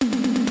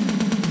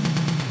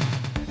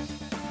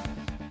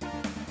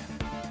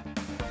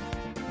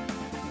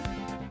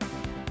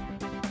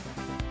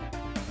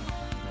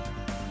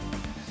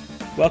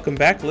Welcome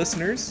back,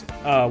 listeners.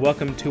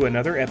 Welcome to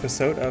another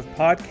episode of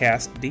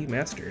Podcast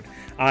Demastered.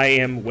 I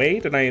am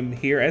Wade, and I am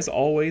here, as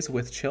always,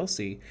 with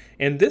Chelsea.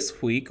 And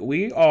this week,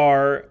 we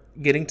are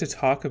getting to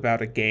talk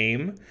about a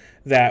game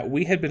that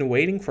we had been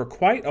waiting for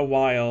quite a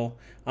while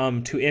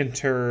to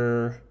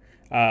enter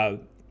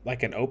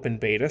like an open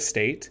beta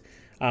state.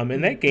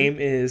 And that game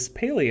is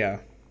Palia.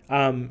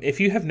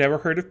 If you have never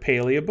heard of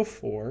Palia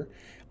before,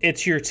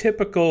 it's your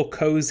typical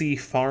cozy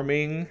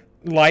farming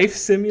life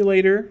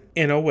simulator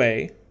in a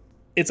way.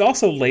 It's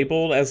also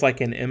labeled as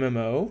like an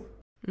MMO.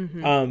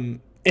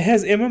 It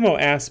has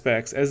MMO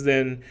aspects, as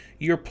then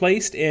you're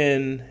placed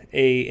in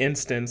a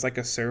instance, like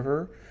a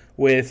server,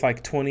 with like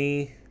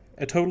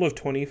a total of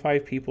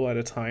 25 people at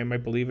a time, I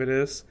believe it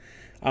is.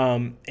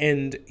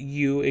 And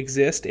you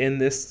exist in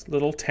this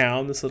little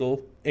town, this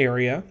little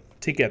area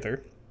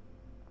together.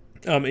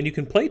 And you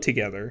can play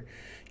together.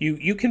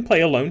 You can play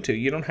alone too.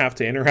 You don't have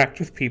to interact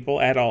with people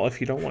at all if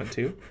you don't want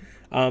to.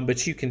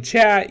 But you can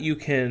chat, you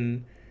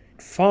can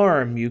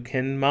farm, you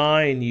can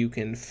mine, you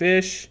can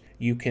fish,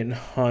 you can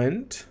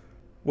hunt,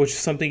 which is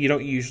something you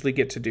don't usually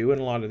get to do in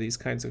a lot of these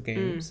kinds of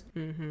games.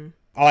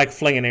 I like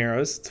flinging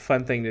arrows. It's a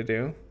fun thing to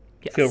do.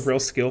 Yes. Feel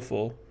real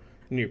skillful.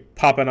 And you're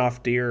popping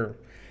off deer,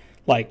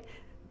 like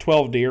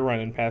 12 deer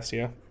running past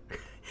you.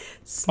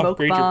 Smoke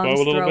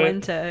bombs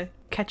throwing to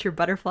catch your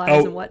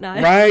butterflies and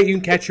whatnot. Right, you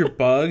can catch your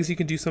bugs. You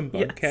can do some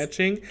bug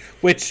catching,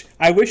 which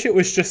I wish it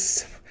was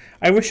just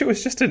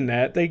a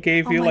net they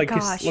gave you.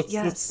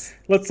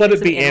 Let's let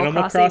it be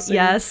Animal Crossing.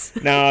 Yes.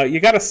 No,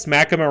 you got to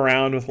smack them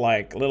around with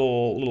like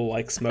little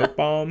like smoke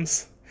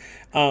bombs,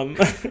 and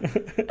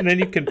then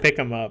you can pick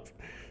them up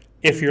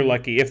if you're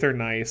lucky. If they're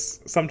nice,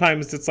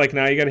 sometimes it's like,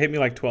 now you got to hit me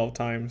like 12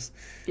 times.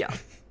 Yeah.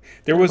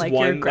 There was like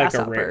one like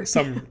a rare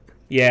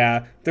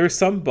Yeah, there's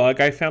some bug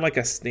I found, like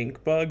a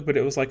stink bug, but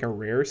it was like a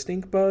rare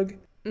stink bug.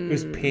 It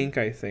was pink,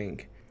 I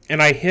think.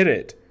 And I hit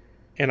it,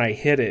 and I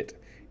hit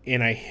it,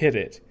 and I hit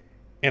it,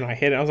 and I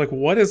hit it. I was like,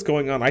 what is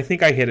going on? I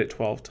think I hit it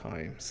 12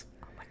 times.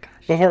 Oh my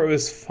gosh. Before it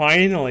was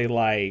finally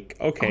like,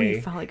 okay.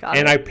 You finally got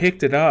and it. I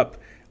picked it up,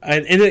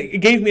 and it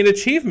gave me an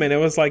achievement. It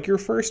was like, your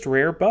first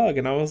rare bug.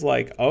 And I was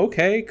like,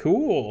 okay,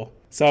 cool.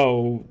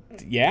 So,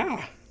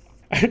 yeah.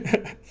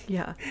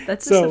 Yeah,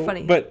 that's just so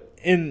funny. But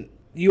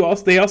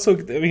they also,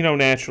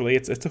 naturally,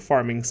 it's a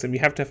farming sim. You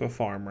have to have a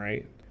farm,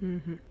 right?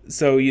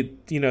 So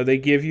they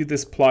give you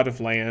this plot of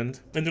land,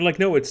 and they're like,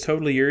 no, it's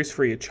totally yours,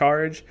 free of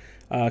charge,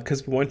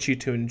 because we want you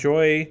to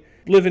enjoy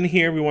living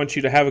here. We want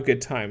you to have a good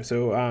time.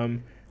 So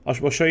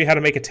we'll show you how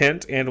to make a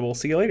tent, and we'll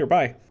see you later.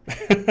 Bye.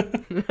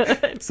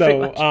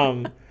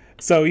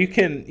 So you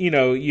can,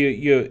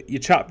 you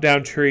chop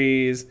down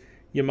trees,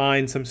 you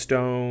mine some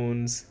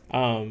stones.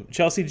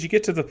 Chelsea, did you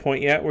get to the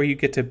point yet where you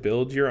get to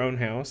build your own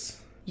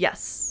house?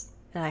 Yes.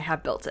 And I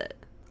have built it.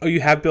 Oh,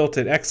 you have built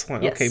it.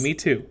 Excellent. Yes. Okay, me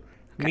too.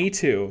 Okay. Me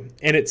too.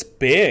 And it's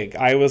big.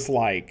 I was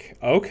like,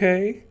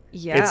 okay.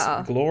 Yeah.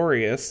 It's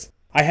glorious.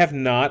 I have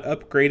not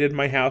upgraded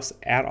my house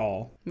at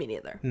all. Me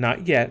neither.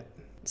 Not yet.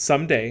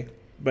 Someday,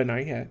 but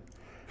not yet.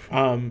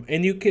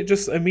 And you can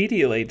just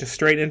immediately, just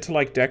straight into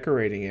like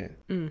decorating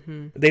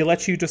it. They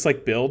let you just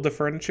like build the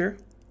furniture.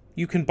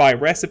 You can buy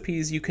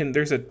recipes.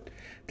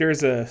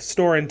 There's a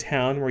store in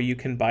town where you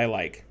can buy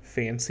like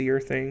fancier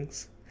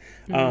things.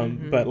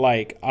 But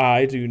like,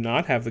 I do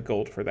not have the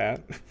gold for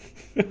that.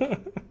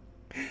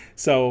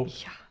 So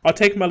I'll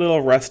take my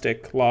little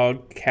rustic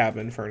log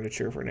cabin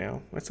furniture for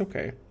now. That's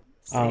okay.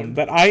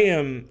 But I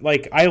am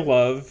like, I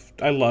love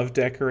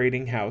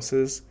decorating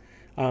houses.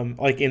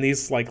 Like in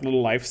these like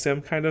little life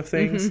sim kind of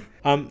things.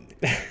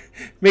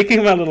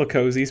 Making my little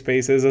cozy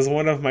spaces is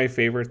one of my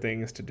favorite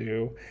things to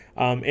do.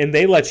 And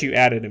they let you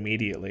add it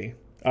immediately.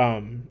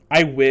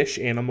 I wish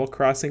Animal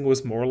Crossing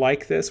was more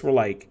like this, where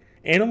like,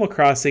 Animal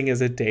Crossing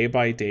is a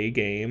day-by-day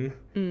game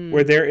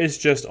where there is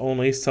just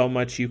only so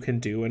much you can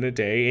do in a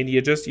day, and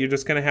you're just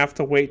going to have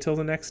to wait till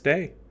the next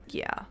day.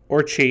 Yeah.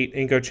 Or cheat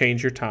and go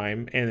change your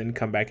time and then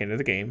come back into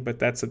the game, but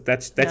that's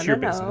your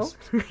business.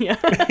 Yeah.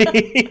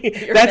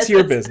 That's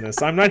your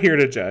business. I'm not here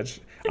to judge.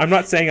 I'm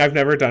not saying I've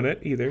never done it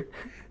either.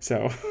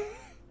 So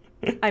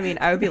I mean,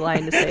 I would be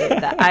lying to say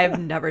that I've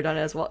never done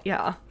it as well.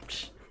 Yeah.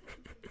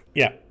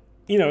 Yeah.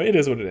 It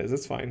is what it is.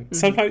 It's fine.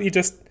 Sometimes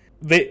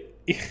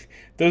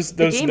those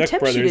Nook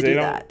brothers, they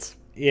don't.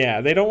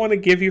 Yeah, they don't want to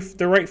give you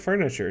the right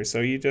furniture,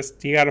 so you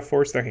got to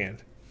force their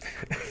hand.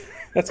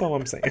 That's all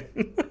I'm saying.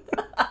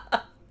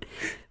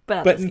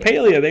 But in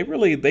Palia,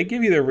 they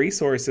give you the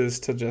resources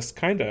to just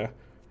kind of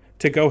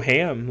to go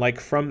ham like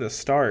from the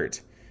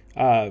start.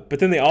 But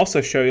then they also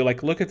show you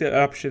like, look at the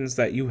options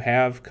that you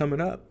have coming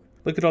up.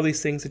 Look at all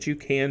these things that you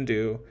can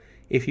do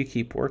if you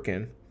keep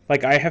working.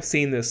 Like, I have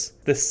seen the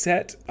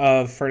set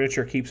of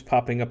furniture keeps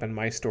popping up in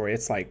my story.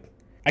 It's like,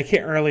 I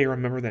can't really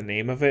remember the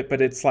name of it, but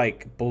it's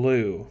like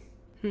blue.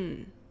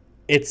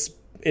 It's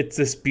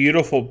this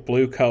beautiful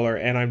blue color,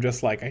 and I'm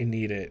just like, I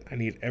need it. I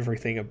need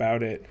everything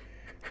about it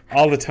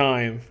all the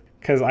time,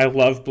 because I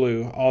love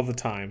blue all the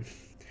time,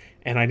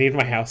 and I need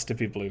my house to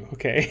be blue,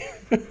 okay?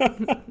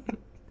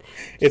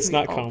 It's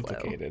not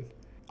complicated.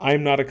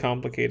 I'm not a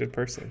complicated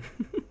person.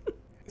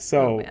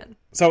 So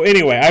So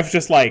anyway, I've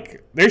just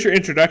like, there's your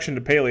introduction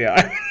to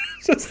Palia.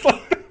 Just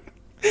like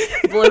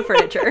blue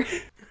furniture.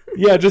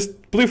 Yeah,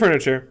 just blue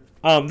furniture.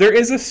 There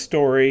is a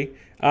story.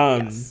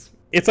 Yes.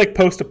 It's like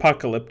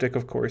post-apocalyptic,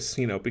 of course,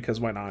 because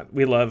why not?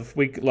 We love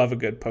a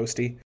good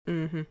posty.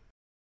 Mm-hmm.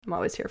 I'm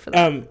always here for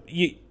that.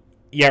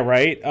 Yeah,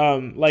 right.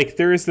 Like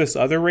there is this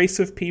other race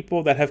of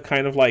people that have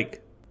kind of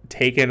like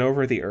taken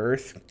over the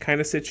earth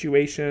kind of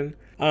situation.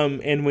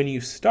 And when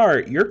you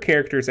start, your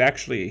character is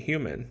actually a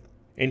human.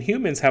 And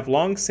humans have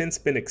long since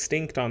been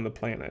extinct on the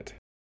planet.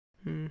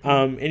 Mm-hmm.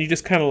 And you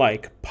just kind of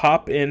like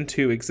pop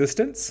into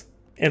existence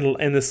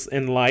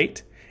in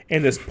light.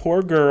 And this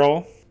poor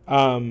girl,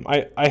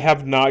 I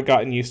have not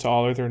gotten used to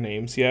all of their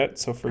names yet,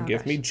 so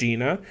forgive me,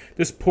 Gina.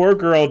 This poor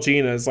girl,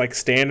 Gina, is like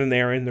standing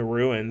there in the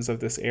ruins of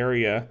this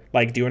area,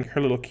 like doing her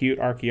little cute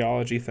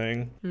archaeology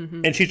thing.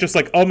 Mm-hmm. And she's just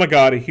like, oh my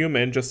god, a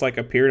human just like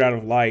appeared out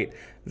of light.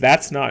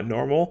 That's not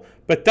normal,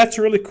 but that's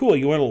really cool.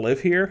 You want to live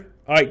here?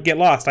 All right, get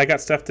lost. I got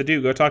stuff to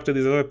do. Go talk to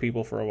these other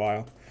people for a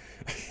while.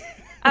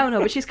 I don't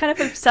know, but she's kind of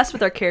obsessed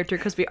with our character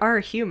because we are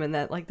a human,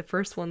 that like the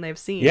first one they've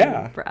seen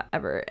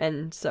forever.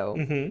 And so,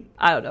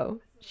 I don't know.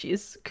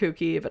 She's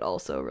kooky, but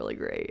also really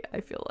great,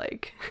 I feel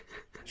like.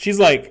 She's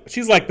like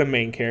the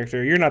main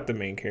character. You're not the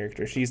main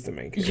character. She's the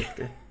main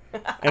character.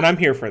 And I'm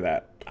here for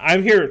that.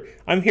 I'm here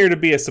to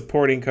be a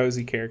supporting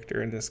cozy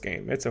character in this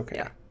game. It's okay.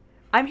 Yeah.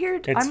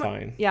 It's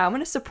fine. Yeah, I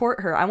want to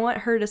support her. I want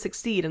her to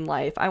succeed in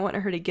life. I want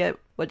her to get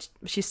what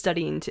she's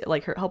studying to,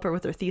 like, help her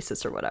with her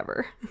thesis or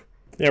whatever.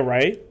 Yeah,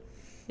 right?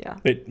 Yeah.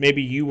 But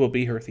maybe you will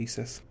be her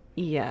thesis.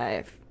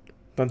 Yeah.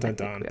 Dun dun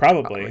dun.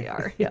 Probably. We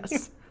are,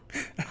 yes.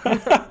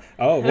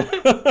 Oh.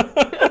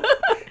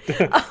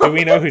 Do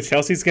we know who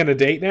Chelsea's going to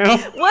date now?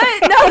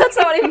 What? No, that's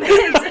not what I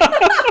meant.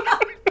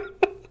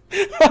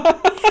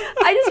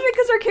 I just meant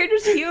because our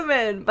character's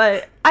human,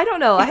 but I don't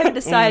know. I haven't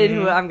decided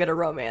who I'm going to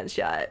romance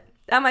yet.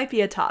 That might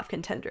be a top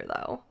contender,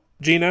 though.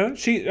 Gina?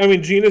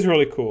 Gina's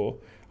really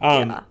cool.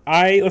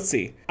 Let's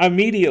see.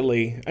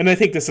 Immediately, and I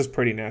think this is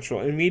pretty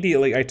natural,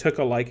 I took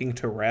a liking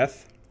to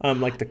Reth,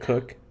 like the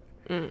cook.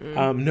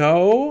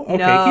 No? Okay,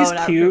 no, he's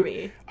not cute. For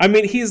me. I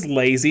mean, he's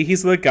lazy.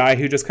 He's the guy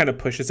who just kind of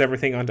pushes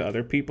everything onto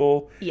other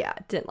people. Yeah,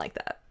 didn't like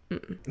that.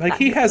 Like,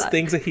 he has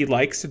things that he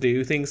likes to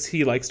do, things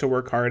he likes to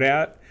work hard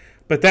at,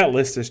 but that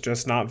list is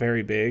just not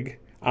very big.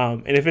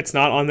 And if it's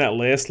not on that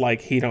list,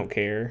 like, he don't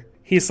care.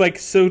 He's like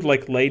so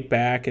like laid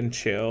back and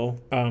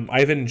chill.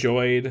 I've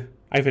enjoyed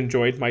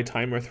my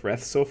time with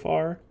Reth so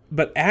far.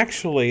 But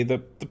actually,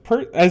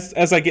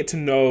 as I get to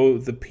know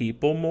the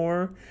people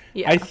more,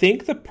 I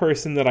think the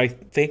person that I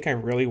think I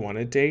really want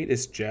to date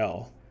is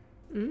Jel.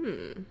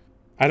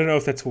 I don't know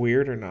if that's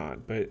weird or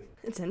not, but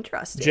it's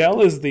interesting. Jel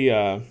is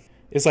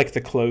like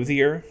the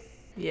clothier.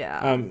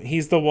 Yeah.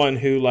 He's the one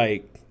who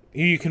like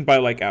you can buy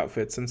like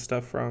outfits and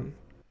stuff from.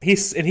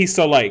 He's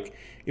so like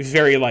he's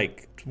very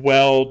like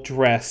well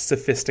dressed,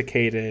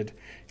 sophisticated,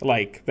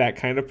 like that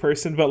kind of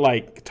person. But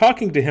like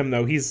talking to him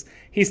though, he's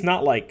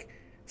not like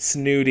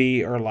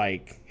snooty or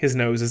like his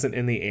nose isn't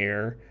in the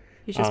air.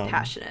 He's just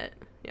passionate.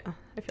 Yeah,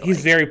 I feel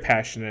he's very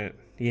passionate.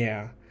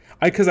 Yeah,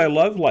 because I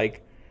love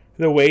like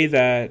the way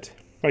that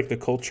like the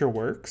culture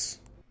works.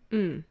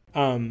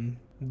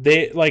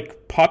 They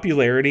like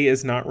popularity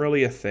is not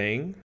really a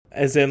thing,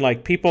 as in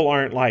like people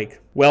aren't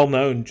like well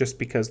known just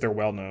because they're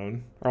well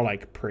known or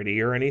like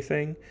pretty or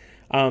anything.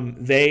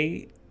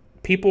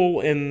 People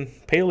in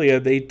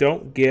Palia, they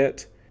don't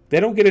get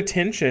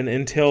attention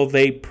until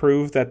they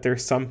prove that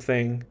there's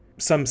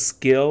some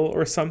skill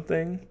or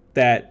something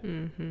that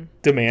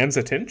demands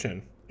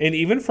attention. And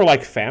even for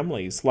like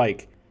families,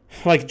 like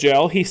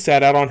Jel, he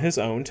set out on his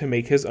own to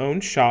make his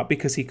own shop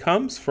because he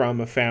comes from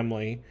a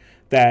family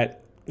that,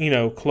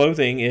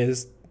 clothing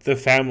is the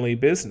family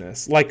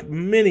business. Like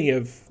many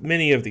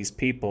of these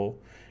people,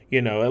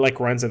 it like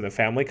runs in the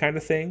family kind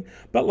of thing.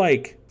 But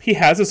like he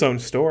has his own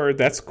store,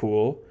 that's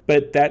cool.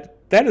 But that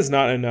is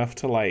not enough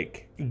to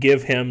like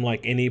give him like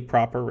any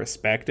proper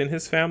respect in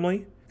his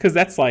family, because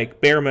that's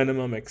like bare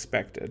minimum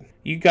expected.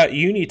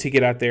 You need to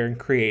get out there and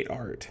create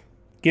art.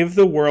 Give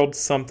the world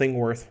something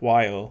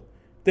worthwhile,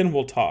 then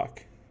we'll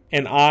talk.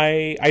 And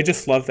I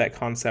just love that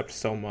concept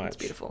so much. It's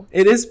beautiful.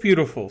 It is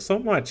beautiful so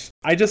much.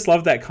 I just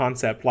love that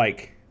concept.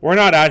 Like, we're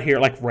not out here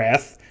like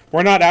Reth.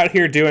 We're not out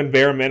here doing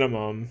bare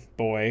minimum,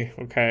 boy,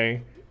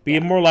 okay? Be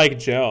more like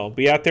Jel.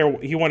 Be out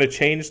there. You want to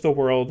change the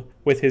world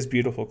with his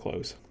beautiful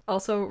clothes.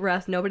 Also,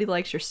 Reth, nobody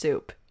likes your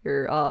soup.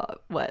 Your,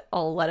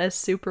 all lettuce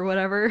soup or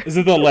whatever. Is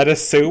it the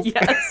lettuce soup?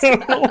 Yes.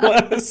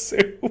 Lettuce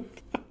soup.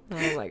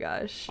 Oh my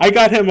gosh. I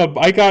got him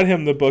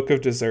the book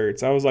of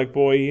desserts. I was like,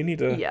 boy, you need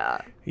to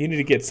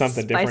get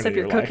something different Spice up in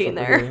your your cooking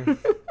life there.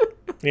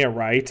 Yeah,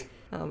 right.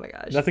 Oh my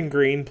gosh. Nothing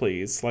green,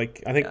 please.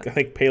 Like I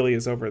think Palia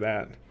is over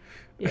that.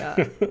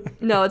 Yeah.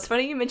 No, it's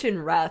funny you mentioned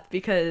Reth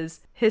because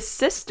his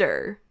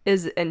sister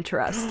is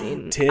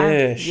interesting.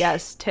 Tish.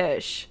 Yes,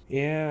 Tish.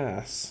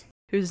 Yes.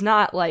 Who's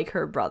not like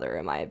her brother,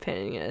 in my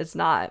opinion. Is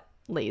not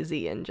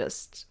lazy and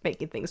just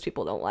making things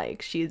people don't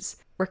like. She's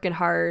working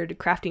hard,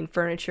 crafting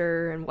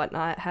furniture and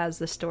whatnot, has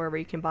the store where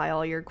you can buy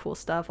all your cool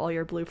stuff, all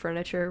your blue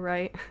furniture,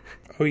 right?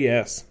 Oh,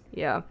 yes.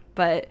 Yeah,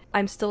 but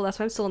that's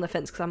why I'm still on the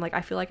fence, because I'm like,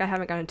 I feel like I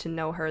haven't gotten to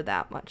know her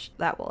that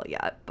well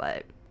yet,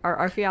 but our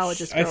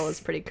archaeologist girl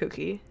is pretty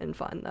kooky and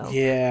fun, though.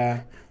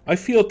 Yeah. I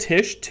feel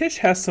Tish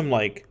has some,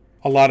 like,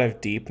 a lot of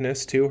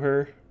deepness to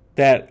her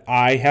that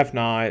I have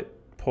not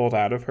pulled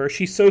out of her.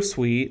 She's so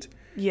sweet.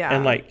 Yeah.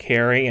 And, like,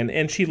 caring,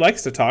 and she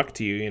likes to talk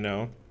to you, you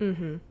know?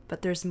 Mm-hmm.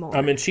 But there's more.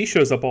 And she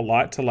shows up a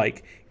lot to,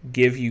 like,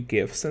 give you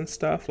gifts and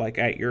stuff, like,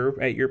 at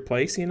your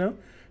place, you know?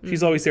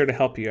 She's always there to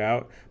help you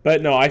out.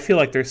 But, no, I feel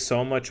like there's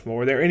so much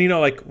more there. And, you know,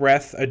 like,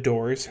 Reth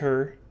adores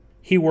her.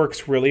 He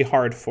works really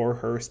hard for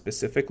her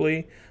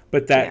specifically,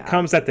 but that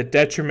comes at the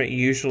detriment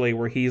usually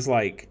where he's,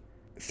 like,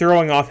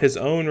 throwing off his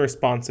own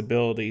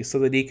responsibility so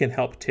that he can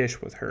help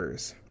Tish with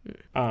hers.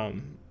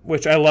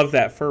 Which I love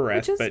that for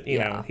Reth, but, you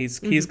know, he's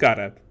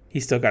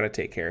still got to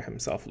take care of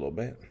himself a little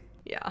bit.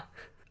 Yeah.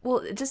 Well,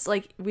 it just,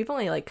 like, we've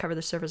only, like, covered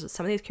the surface with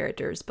some of these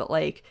characters, but,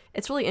 like,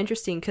 it's really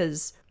interesting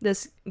because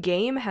this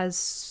game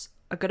has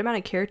a good amount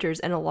of characters,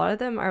 and a lot of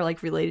them are,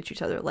 like, related to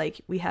each other. Like,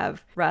 we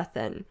have Reth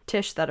and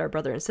Tish that are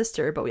brother and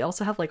sister, but we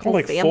also have, like, whole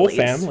families. Full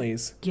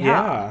families.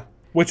 Yeah.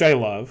 Which I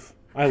love.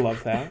 I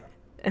love that.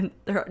 And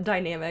their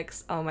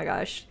dynamics, oh my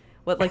gosh.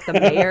 What, like, the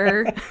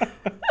mayor?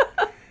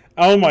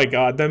 Oh my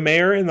god, the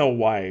mayor and the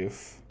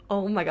wife.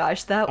 Oh my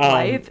gosh, that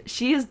wife,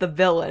 she is the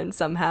villain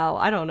somehow.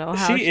 I don't know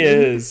how she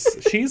is.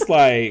 She's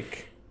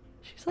like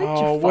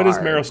Jafar what is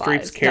Meryl vibes.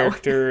 Streep's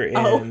character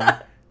in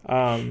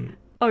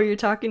Oh, you're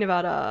talking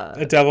about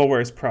A Devil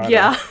Wears Prada.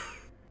 Yeah.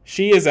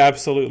 She is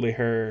absolutely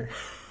her.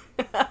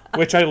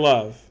 Which I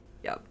love.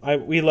 Yep.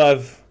 We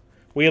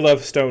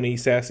love stony,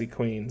 sassy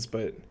queens,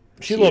 but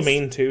she's a little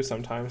mean too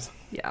sometimes.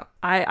 Yeah.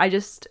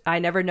 I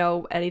never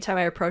know. Anytime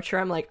I approach her,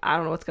 I'm like, I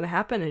don't know what's gonna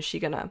happen. Is she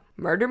gonna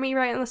murder me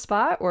right on the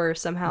spot, or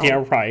somehow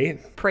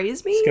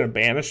praise me? She's gonna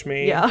banish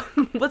me. Yeah.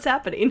 What's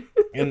happening?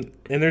 and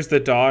there's the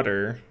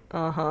daughter.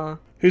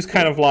 Who's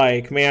kind of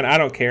like, man, I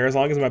don't care. As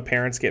long as my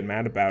parents get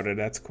mad about it,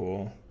 that's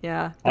cool.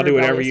 Yeah. I'll do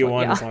whatever you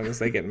want as long as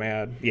they get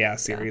mad. Yeah,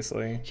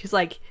 seriously. Yeah. She's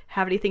like,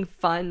 have anything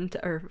fun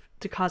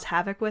to cause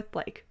havoc with?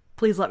 Like,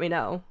 please let me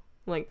know.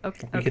 I'm like,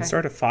 okay. We can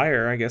start a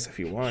fire, I guess, if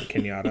you want,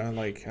 Kenyatta.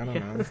 Like, I don't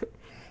know.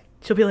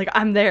 She'll be like,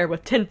 I'm there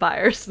with 10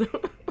 fires.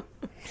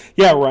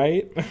 Yeah,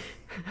 right?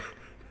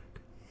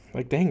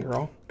 Like, dang,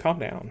 girl, calm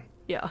down.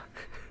 Yeah.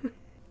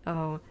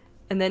 Oh,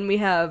 and then we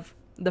have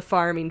the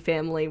farming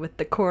family with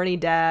the corny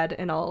dad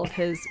and all of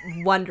his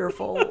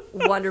wonderful,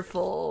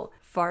 wonderful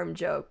farm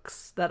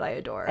jokes that I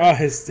adore. Oh,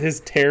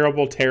 his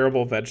terrible,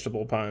 terrible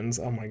vegetable puns.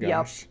 Oh my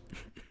gosh.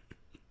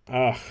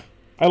 Yep.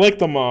 I like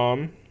the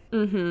mom.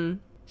 Mm-hmm.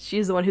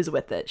 She's the one who's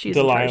with it. She's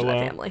Delilah. in charge of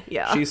that family.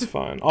 Yeah. She's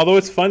fun. Although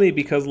it's funny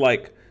because,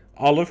 like,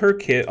 all of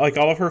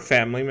her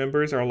family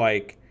members are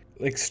like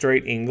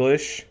straight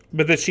English,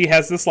 but that she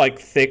has this like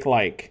thick,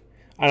 like,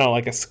 I don't know,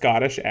 like a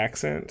Scottish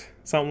accent,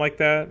 something like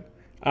that.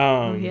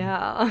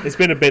 Yeah. It's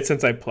been a bit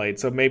since I played,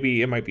 so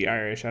maybe it might be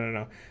Irish. I don't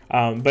know.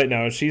 But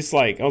no, she's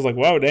like, I was like,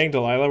 whoa, dang,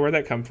 Delilah, where'd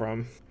that come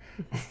from?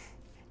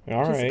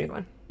 All she's right. a good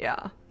one.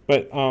 Yeah.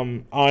 But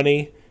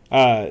Ani,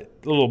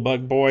 little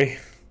bug boy.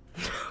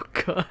 Oh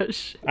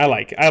gosh. I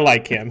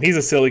like him. He's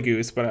a silly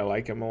goose, but I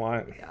like him a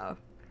lot. Yeah.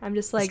 I'm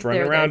just like, just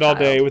running around all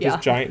day with his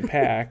giant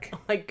pack. Oh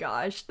my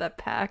gosh, that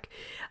pack.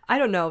 I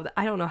don't know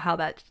how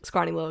that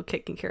scrawny little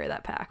kid can carry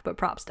that pack, but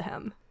props to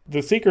him.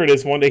 The secret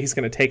is one day he's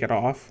going to take it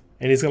off,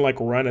 and he's going to, like,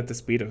 run at the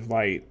speed of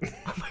light.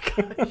 Oh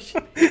my gosh.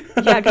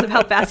 Yeah, because of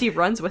how fast he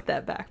runs with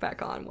that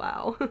backpack on.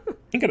 Wow.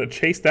 I'm going to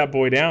chase that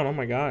boy down. Oh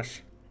my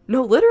gosh.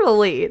 No,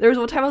 literally. There was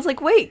one time I was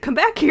like, wait, come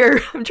back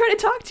here. I'm trying to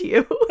talk to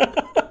you.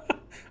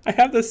 I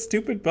have this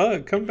stupid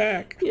bug. Come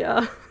back.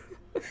 Yeah.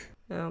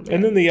 Oh, man.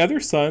 And then the other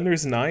son,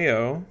 there's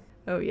Nio.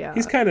 Oh, yeah.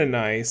 He's kind of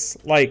nice.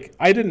 Like,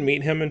 I didn't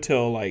meet him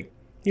until, like,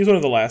 he was one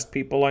of the last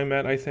people I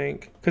met, I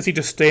think. Because he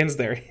just stands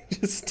there. He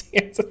just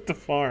stands at the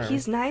farm.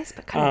 He's nice,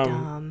 but kind of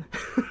dumb.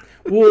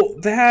 Well,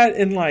 that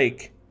and,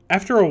 like,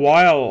 after a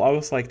while, I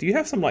was like, do you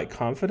have some, like,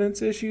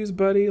 confidence issues,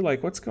 buddy?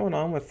 Like, what's going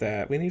on with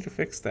that? We need to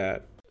fix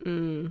that.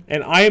 And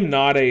I am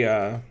not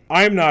a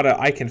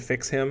I can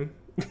fix him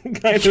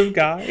kind of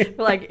guy.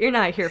 Like, you're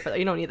not here for that.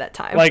 You don't need that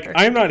time. Like,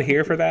 I'm not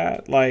here for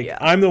that. Like, yeah.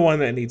 I'm the one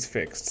that needs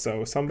fixed.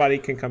 So somebody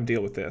can come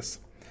deal with this.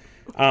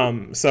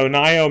 So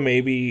Nio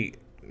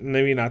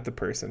maybe not the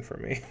person for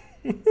me.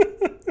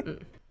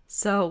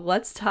 So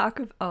let's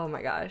talk. Oh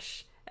my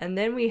gosh. And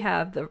then we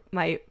have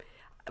my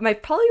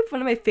probably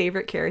one of my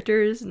favorite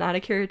characters, not a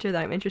character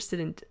that I'm interested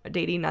in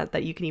dating, not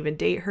that you can even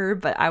date her,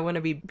 but I want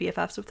to be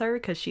BFFs with her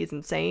because she's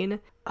insane.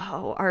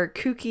 Oh, our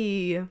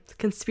kooky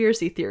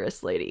conspiracy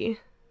theorist lady.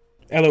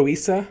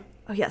 Eloisa?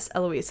 Oh, yes,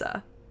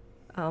 Eloisa.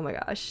 Oh my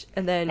gosh.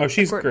 And then... Oh,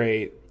 she's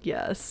great.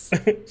 Yes.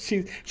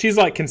 she's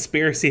like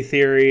conspiracy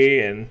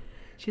theory and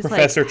she's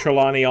Professor like,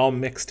 Trelawney all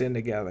mixed in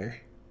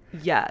together.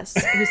 Yes.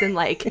 Who's in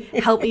like,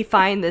 help me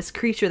find this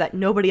creature that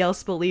nobody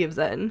else believes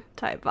in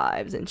type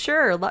vibes. And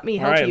sure, let me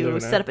help you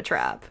Luna. set up a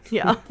trap.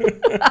 Yeah.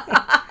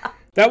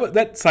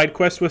 That side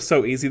quest was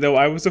so easy, though.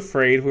 I was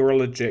afraid we were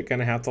legit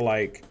gonna have to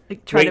like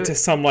wait to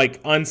some like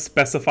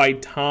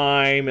unspecified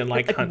time and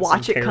like hunt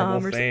watch some it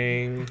come terrible or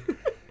thing.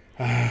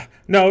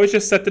 No, it was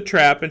just set the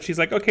trap, and she's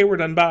like, "Okay, we're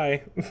done.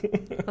 Bye."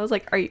 I was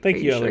like, "Are you sure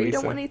Eloisa. you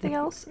don't want anything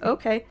else?"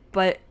 Okay,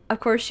 but of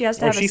course she has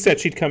to have. She said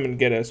she'd come and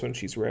get us when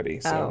she's ready.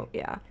 So. Oh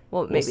yeah,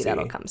 well maybe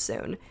that'll come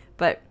soon.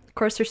 But of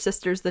course her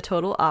sister's the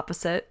total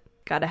opposite.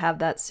 Got to have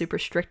that super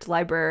strict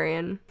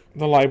librarian.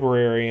 The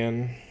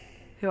librarian.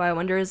 Who I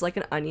wonder is like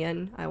an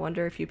onion. I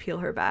wonder if you peel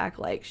her back,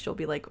 like she'll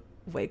be like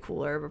way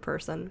cooler of a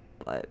person.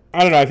 But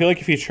I don't know. I feel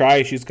like if you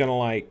try, she's gonna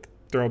like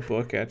throw a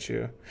book at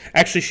you.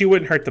 Actually, she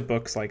wouldn't hurt the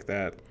books like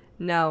that.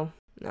 No,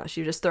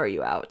 she would just throw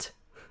you out.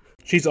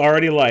 She's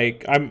already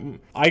like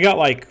I got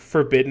like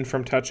forbidden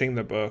from touching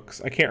the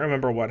books. I can't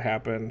remember what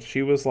happened.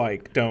 She was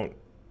like, don't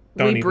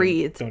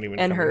breathe. Don't even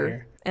in come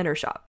her here.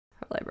 shop,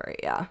 her library.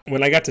 Yeah.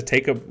 When I got to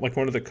take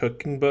one of the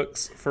cooking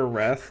books for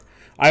Reth,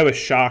 I was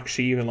shocked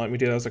she even let me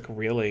do that. I was like,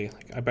 really?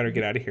 Like, I better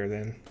get out of here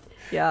then.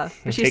 Yeah,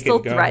 but she still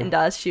threatened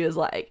us. She was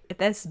like, if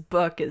this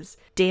book is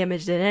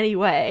damaged in any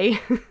way,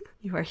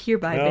 you are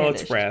hereby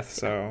banished. It's Reth,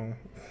 so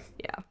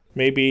yeah.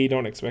 Maybe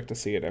don't expect to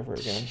see it ever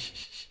again.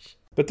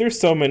 But there's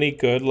so many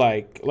good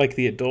like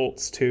the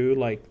adults too,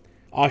 like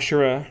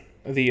Ashura,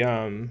 the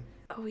Oh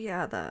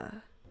yeah,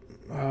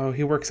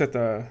 he works at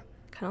the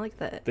kind of like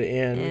the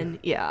inn.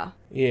 Yeah.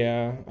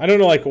 Yeah, I don't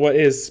know like what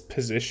his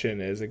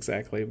position is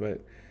exactly,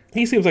 but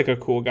he seems like a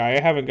cool guy. I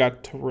haven't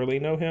got to really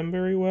know him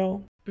very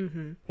well. Mm-hmm.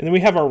 And then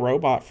we have our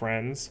robot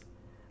friends.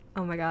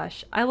 Oh my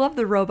gosh, I love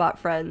the robot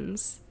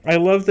friends. I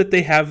love that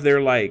they have their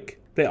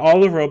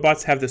all the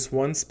robots have this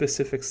one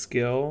specific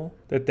skill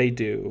that they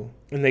do,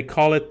 and they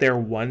call it their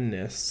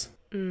oneness.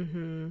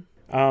 Mm-hmm.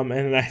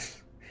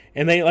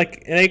 And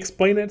they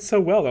explain it so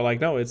well. They're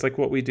like, no, it's like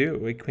what we do.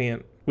 We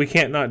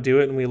can't not do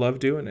it, and we love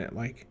doing it.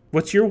 Like,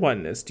 what's your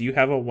oneness? Do you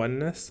have a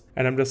oneness?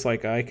 And I'm just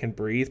like, I can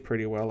breathe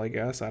pretty well, I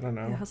guess. I don't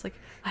know. Yeah, I was like,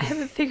 I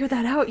haven't figured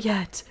that out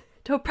yet.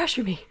 Don't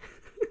pressure me.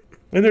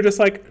 And they're just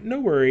like, no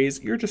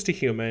worries. You're just a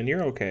human.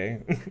 You're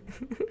okay.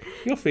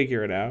 You'll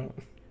figure it out.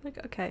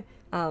 Like, okay.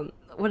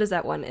 What is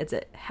that one? Is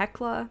it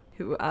Hecla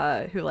who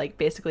like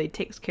basically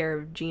takes care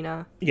of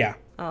Gina? Yeah.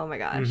 Oh my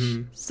gosh.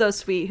 Mm-hmm. So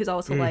sweet. Who's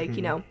also like,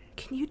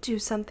 can you do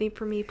something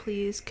for me,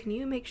 please? Can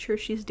you make sure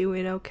she's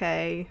doing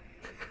okay?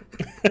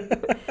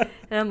 And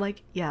I'm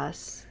like,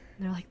 yes.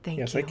 And they're like, thank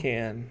you. Yes, I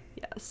can.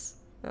 Yes.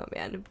 Oh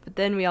man. But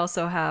then we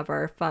also have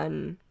our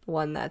fun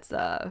one that's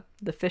the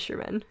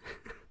fisherman.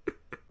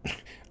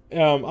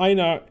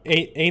 Einar.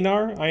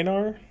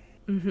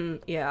 Mm-hmm.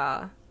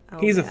 Yeah. Oh,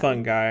 He's a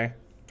fun guy.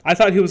 I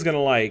thought he was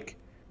gonna like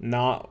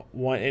not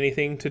want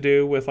anything to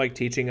do with like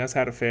teaching us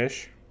how to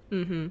fish.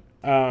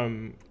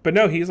 Mm-hmm. But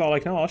no, he's all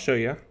like, no, I'll show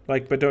you.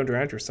 Like, but don't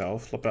drown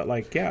yourself. But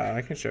like, yeah,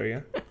 I can show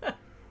you.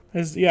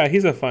 Yeah,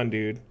 he's a fun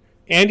dude,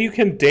 and you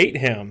can date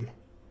him.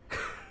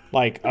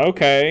 Like,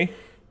 okay,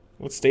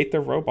 let's date the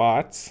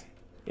robots.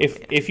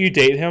 If you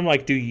date him,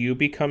 like, do you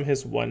become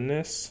his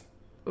oneness?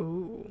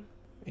 Ooh,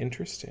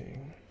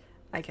 interesting.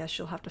 I guess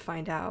you'll have to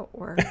find out,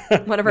 or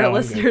one of our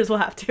listeners will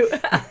have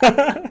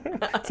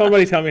to.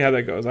 Somebody tell me how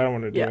that goes. I don't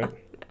want to do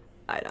it.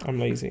 I know. I'm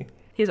lazy.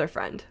 He's our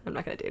friend. I'm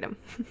not going to date him.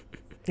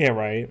 Yeah,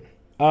 right.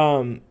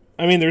 I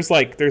mean,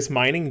 there's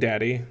Mining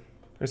Daddy.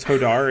 There's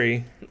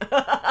Hodari.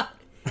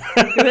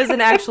 Who is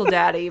an actual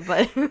daddy,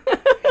 but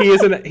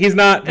he's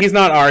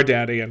not our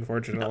daddy,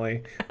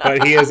 unfortunately.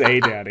 But he is a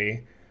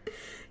daddy.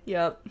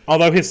 Yep.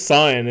 Although his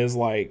son,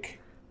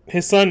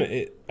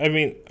 I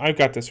mean, I've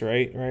got this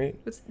right?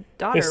 It's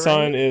daughter, his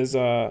son is,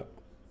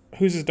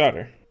 who's his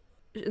daughter?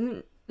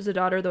 Is the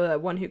daughter the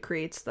one who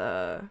creates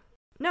the...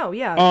 No,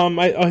 yeah.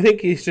 I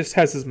think he just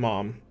has his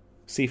mom,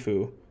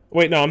 Sifu.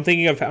 Wait, no, I'm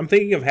thinking of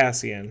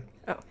Hassian.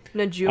 Oh,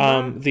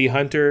 Najuma? The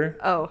hunter.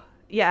 Oh,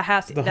 yeah,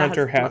 Hassian. The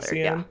hunter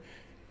Hassian.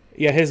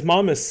 Yeah, his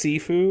mom is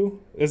Sifu.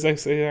 Is I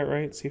say that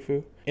right?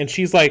 Sifu. And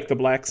she's like the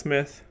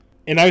blacksmith.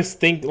 And I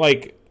think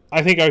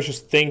I was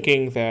just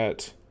thinking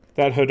that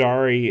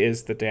Hodari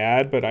is the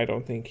dad, but I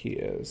don't think he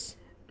is.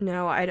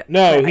 No, I don't.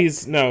 No,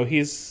 he's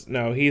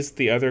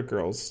the other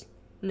girl's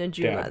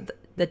Najuma,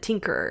 the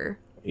tinker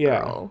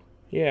girl.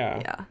 Yeah.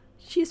 Yeah.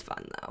 She's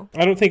fun though.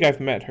 I don't think I've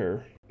met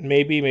her.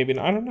 Maybe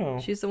not. I don't know.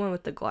 She's the one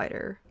with the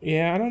glider.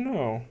 Yeah, I don't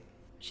know.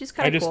 She's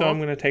kind of cool. I just know I'm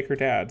going to take her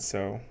dad,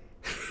 so.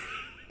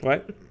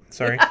 What?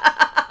 Sorry.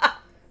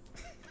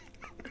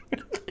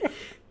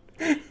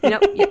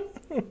 Yep.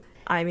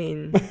 I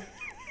mean.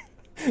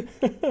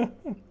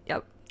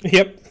 Yep.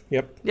 Yep.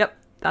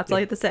 That's all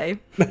you have to say.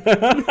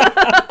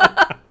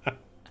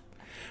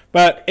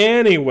 But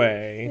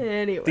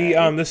anyway,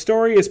 the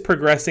story is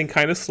progressing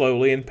kind of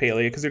slowly in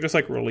Palia because they're just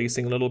like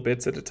releasing little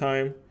bits at a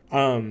time.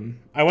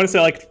 I want to say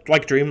like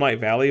Dreamlight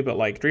Valley, but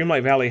like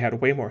Dreamlight Valley had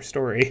way more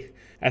story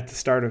at the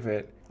start of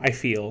it, I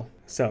feel.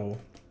 So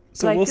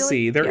we'll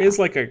see. There is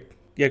like a...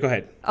 Yeah, go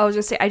ahead. I was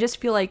going to say, I just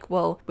feel like,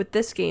 well, with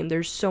this game,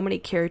 there's so many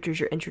characters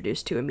you're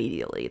introduced to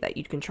immediately that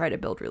you can try to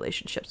build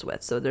relationships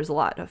with. So there's a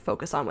lot to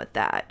focus on with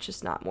that,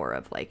 just not more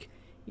of like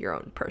your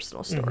own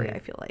personal story, I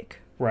feel like.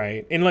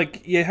 Right. And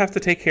like you have to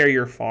take care of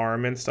your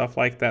farm and stuff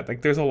like that.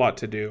 Like there's a lot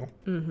to do.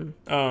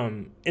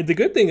 And the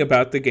good thing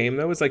about the game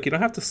though is like you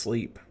don't have to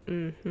sleep.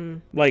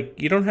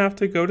 Like you don't have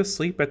to go to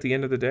sleep at the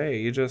end of the day.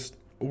 You just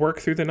work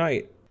through the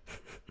night.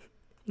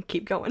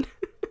 Keep going.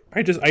 I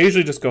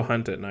usually just go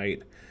hunt at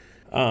night.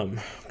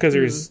 Because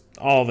there's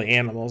all the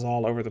animals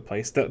all over the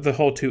place. The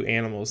whole 2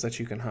 animals that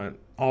you can hunt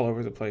all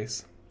over the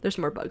place. There's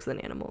more bugs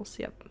than animals.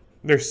 Yep.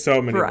 There's so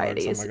many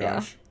varieties. bugs. Oh my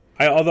gosh.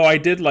 Although I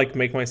did like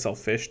make myself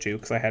fish too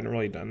because I hadn't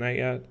really done that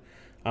yet.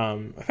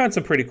 I found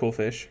some pretty cool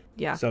fish.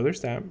 Yeah. So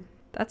there's that.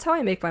 That's how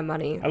I make my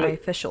money. I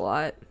fish a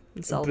lot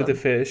and sell them. The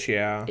fish,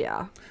 yeah.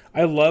 Yeah.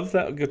 I love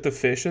that with the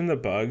fish and the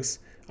bugs.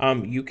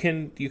 You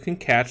can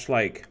catch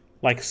like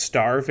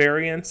star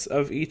variants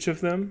of each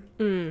of them.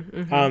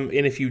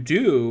 And if you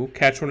do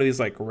catch one of these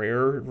like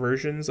rare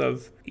versions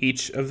of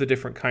each of the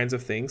different kinds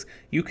of things,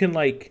 you can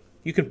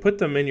put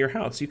them in your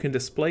house. You can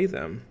display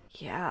them.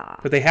 Yeah.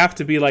 But they have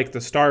to be like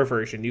the star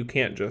version. You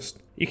can't just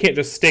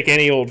stick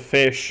any old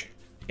fish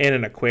in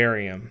an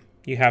aquarium.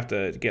 You have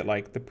to get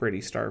like the pretty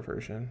star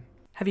version.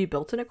 Have you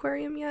built an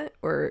aquarium yet,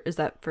 or is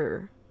that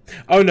for?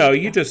 Oh no,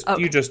 you just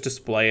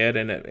display it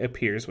and it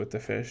appears with the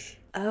fish.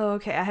 Oh,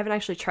 okay. I haven't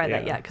actually tried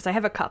that yet because I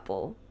have a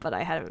couple, but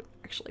I haven't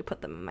actually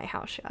put them in my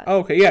house yet. Oh,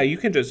 okay, yeah, you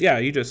can just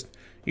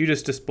you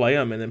just display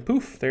them and then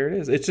poof, there it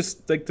is. It's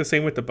just like the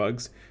same with the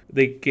bugs.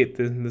 They get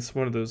this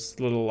one of those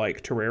little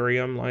like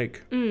terrarium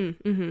like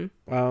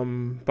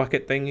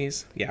bucket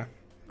thingies. Yeah,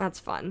 that's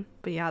fun.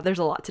 But yeah, there's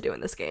a lot to do in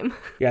this game.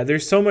 Yeah,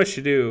 there's so much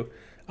to do.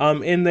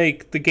 In the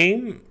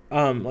game,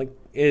 like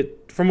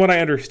it from what I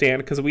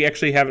understand, because we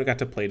actually haven't got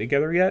to play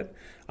together yet.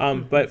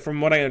 But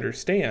from what I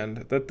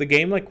understand, that the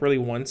game like really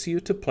wants you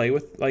to play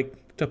with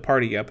to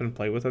party up and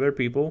play with other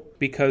people,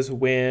 because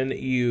when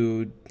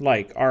you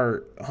like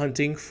are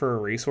hunting for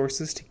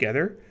resources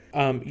together,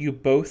 you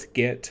both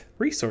get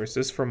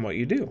resources from what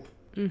you do.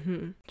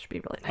 Should be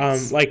really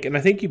nice. And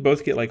I think you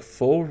both get like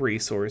full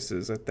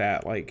resources at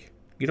that. Like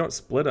you don't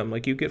split them,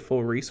 like you get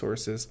full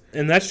resources,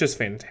 and that's just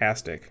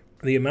fantastic.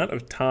 The amount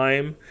of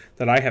time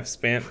that I have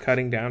spent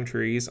cutting down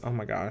trees, oh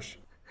my gosh.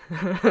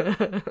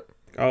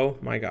 Oh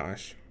my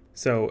gosh.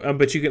 So,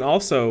 but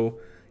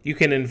you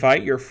can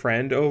invite your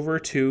friend over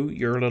to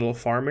your little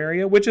farm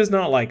area, which is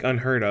not like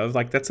unheard of.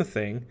 Like that's a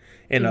thing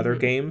in other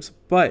games,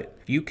 but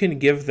you can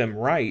give them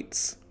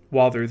rights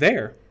while they're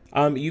there.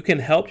 You can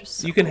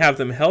have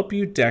them help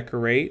you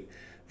decorate.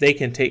 They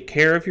can take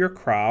care of your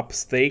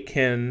crops. They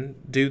can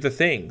do the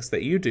things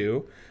that you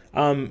do.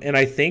 And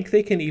I think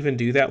they can even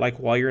do that like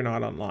while you're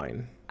not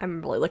online.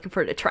 I'm really looking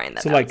forward to trying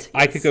that. So like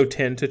I could go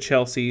tend to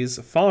Chelsea's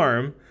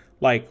farm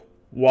like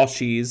while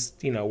she's,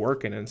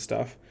 working and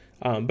stuff.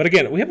 But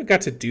again, we haven't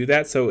got to do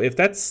that. So if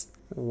that's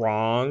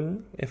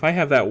wrong, if I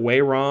have that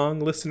way wrong,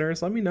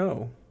 listeners, let me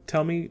know.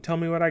 Tell me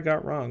what I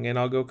got wrong and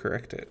I'll go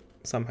correct it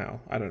somehow.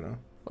 I don't know.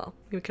 Well,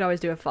 we could always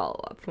do a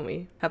follow-up when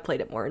we have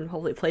played it more and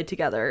hopefully played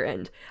together.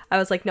 And I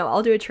was like, no,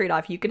 I'll do a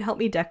trade-off. You can help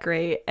me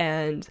decorate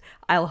and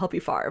I'll help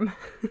you farm.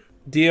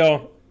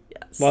 Deal.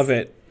 Yes. Love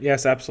it.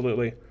 Yes,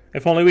 absolutely.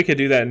 If only we could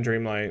do that in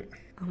Dreamlight.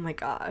 Oh my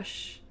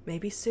gosh.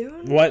 Maybe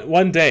soon?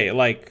 One day.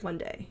 One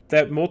day.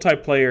 That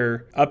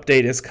multiplayer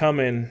update is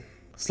coming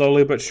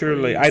slowly but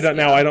surely. I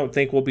don't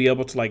think we'll be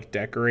able to like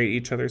decorate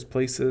each other's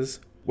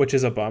places, which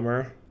is a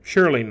bummer.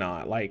 Surely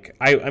not. Like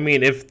I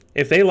mean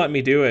if they let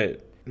me do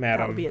it, madam,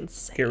 that would be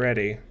insane. Get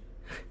ready.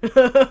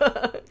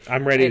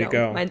 I'm ready to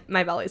go.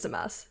 My valley's a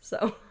mess,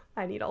 so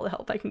I need all the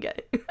help I can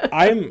get.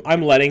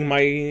 I'm letting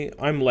my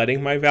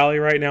valley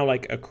right now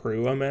like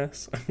accrue a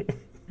mess.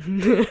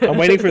 I'm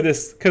waiting for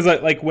this because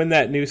like when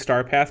that new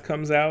star path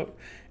comes out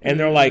and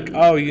they're like,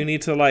 oh, you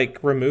need to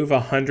like remove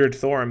 100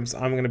 thorns,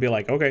 I'm gonna be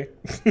like, okay.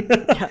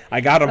 Yeah.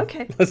 I got them.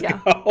 Okay. Let's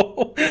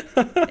go.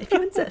 If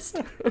you insist.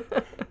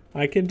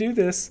 I can do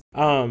this.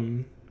 Like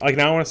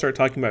now I want to start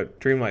talking about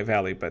Dreamlight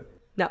Valley, but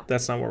no,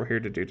 that's not what we're here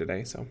to do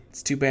today, so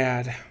it's too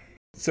bad.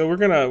 So we're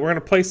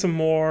gonna play some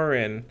more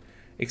and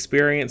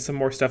experience some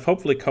more stuff,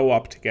 hopefully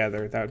co-op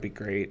together. That would be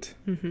great.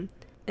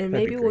 And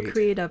maybe we'll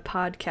create a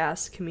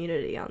podcast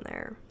community on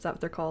there. Is that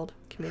what they're called?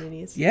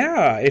 Communities?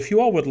 Yeah, if you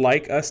all would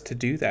like us to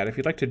do that, if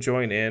you'd like to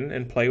join in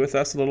and play with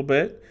us a little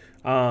bit,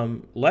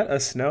 let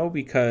us know,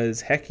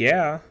 because heck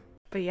yeah.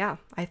 But yeah,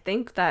 I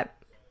think that's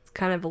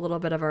kind of a little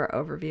bit of our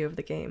overview of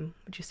the game,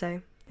 would you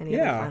say? Any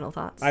other final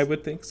thoughts? I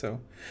would think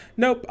so.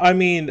 Nope, I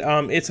mean,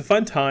 it's a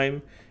fun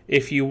time.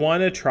 If you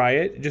want to try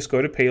it, just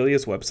go to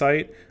Palia's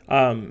website,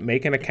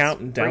 make an account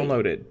and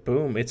download it.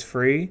 Boom, it's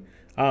free.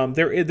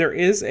 There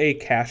is a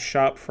cash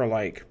shop for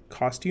like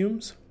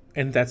costumes,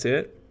 and that's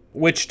it,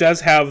 which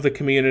does have the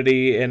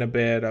community in a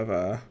bit of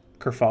a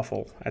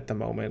kerfuffle at the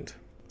moment.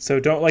 So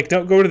don't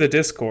go to the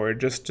Discord.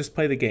 Just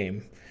play the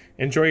game.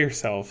 Enjoy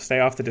yourself. Stay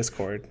off the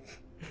Discord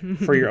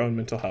for your own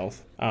mental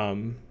health.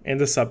 And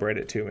the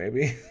subreddit too,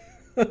 maybe.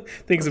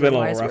 Things have been a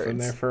little rough in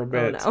there for a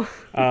bit. Oh,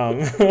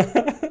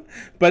 no.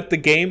 But the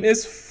game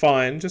is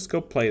fun. Just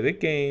go play the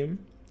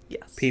game.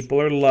 Yes. People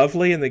are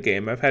lovely in the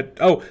game.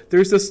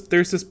 There's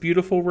this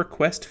beautiful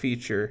request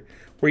feature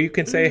where you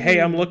can say, hey,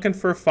 I'm looking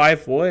for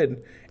 5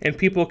 wood. And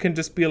people can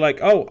just be like,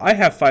 oh, I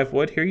have 5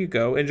 wood. Here you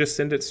go. And just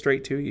send it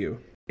straight to you.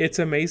 It's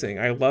amazing.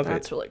 I love it.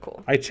 That's really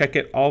cool. I check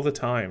it all the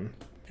time.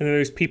 And then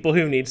there's people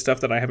who need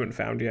stuff that I haven't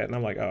found yet. And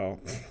I'm like, oh,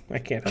 I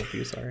can't help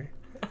you. Sorry.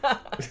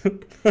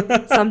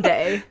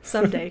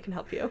 Someday I can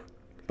help you.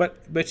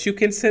 But you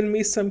can send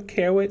me some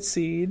carrot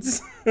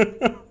seeds.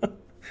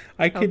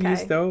 I could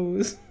use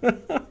those.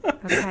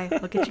 Okay,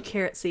 I'll get you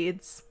carrot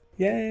seeds.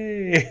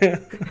 Yay.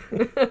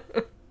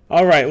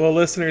 All right, well,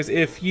 listeners,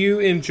 if you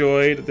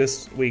enjoyed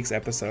this week's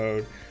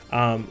episode,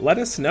 let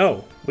us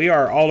know. We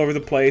are all over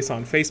the place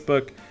on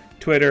Facebook,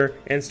 Twitter,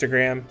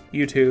 Instagram,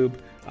 YouTube.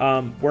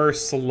 We're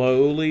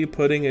slowly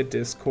putting a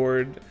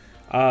Discord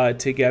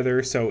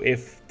together, so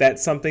if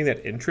that's something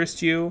that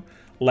interests you,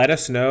 let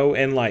us know,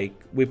 and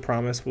we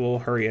promise we'll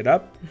hurry it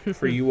up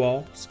for you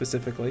all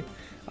specifically.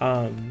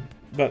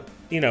 But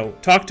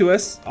talk to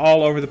us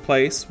all over the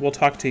place. We'll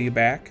talk to you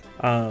back.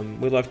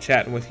 We love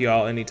chatting with you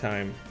all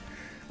anytime.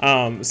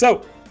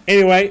 So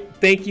anyway,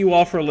 thank you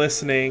all for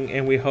listening,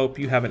 and we hope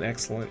you have an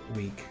excellent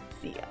week.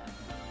 See ya.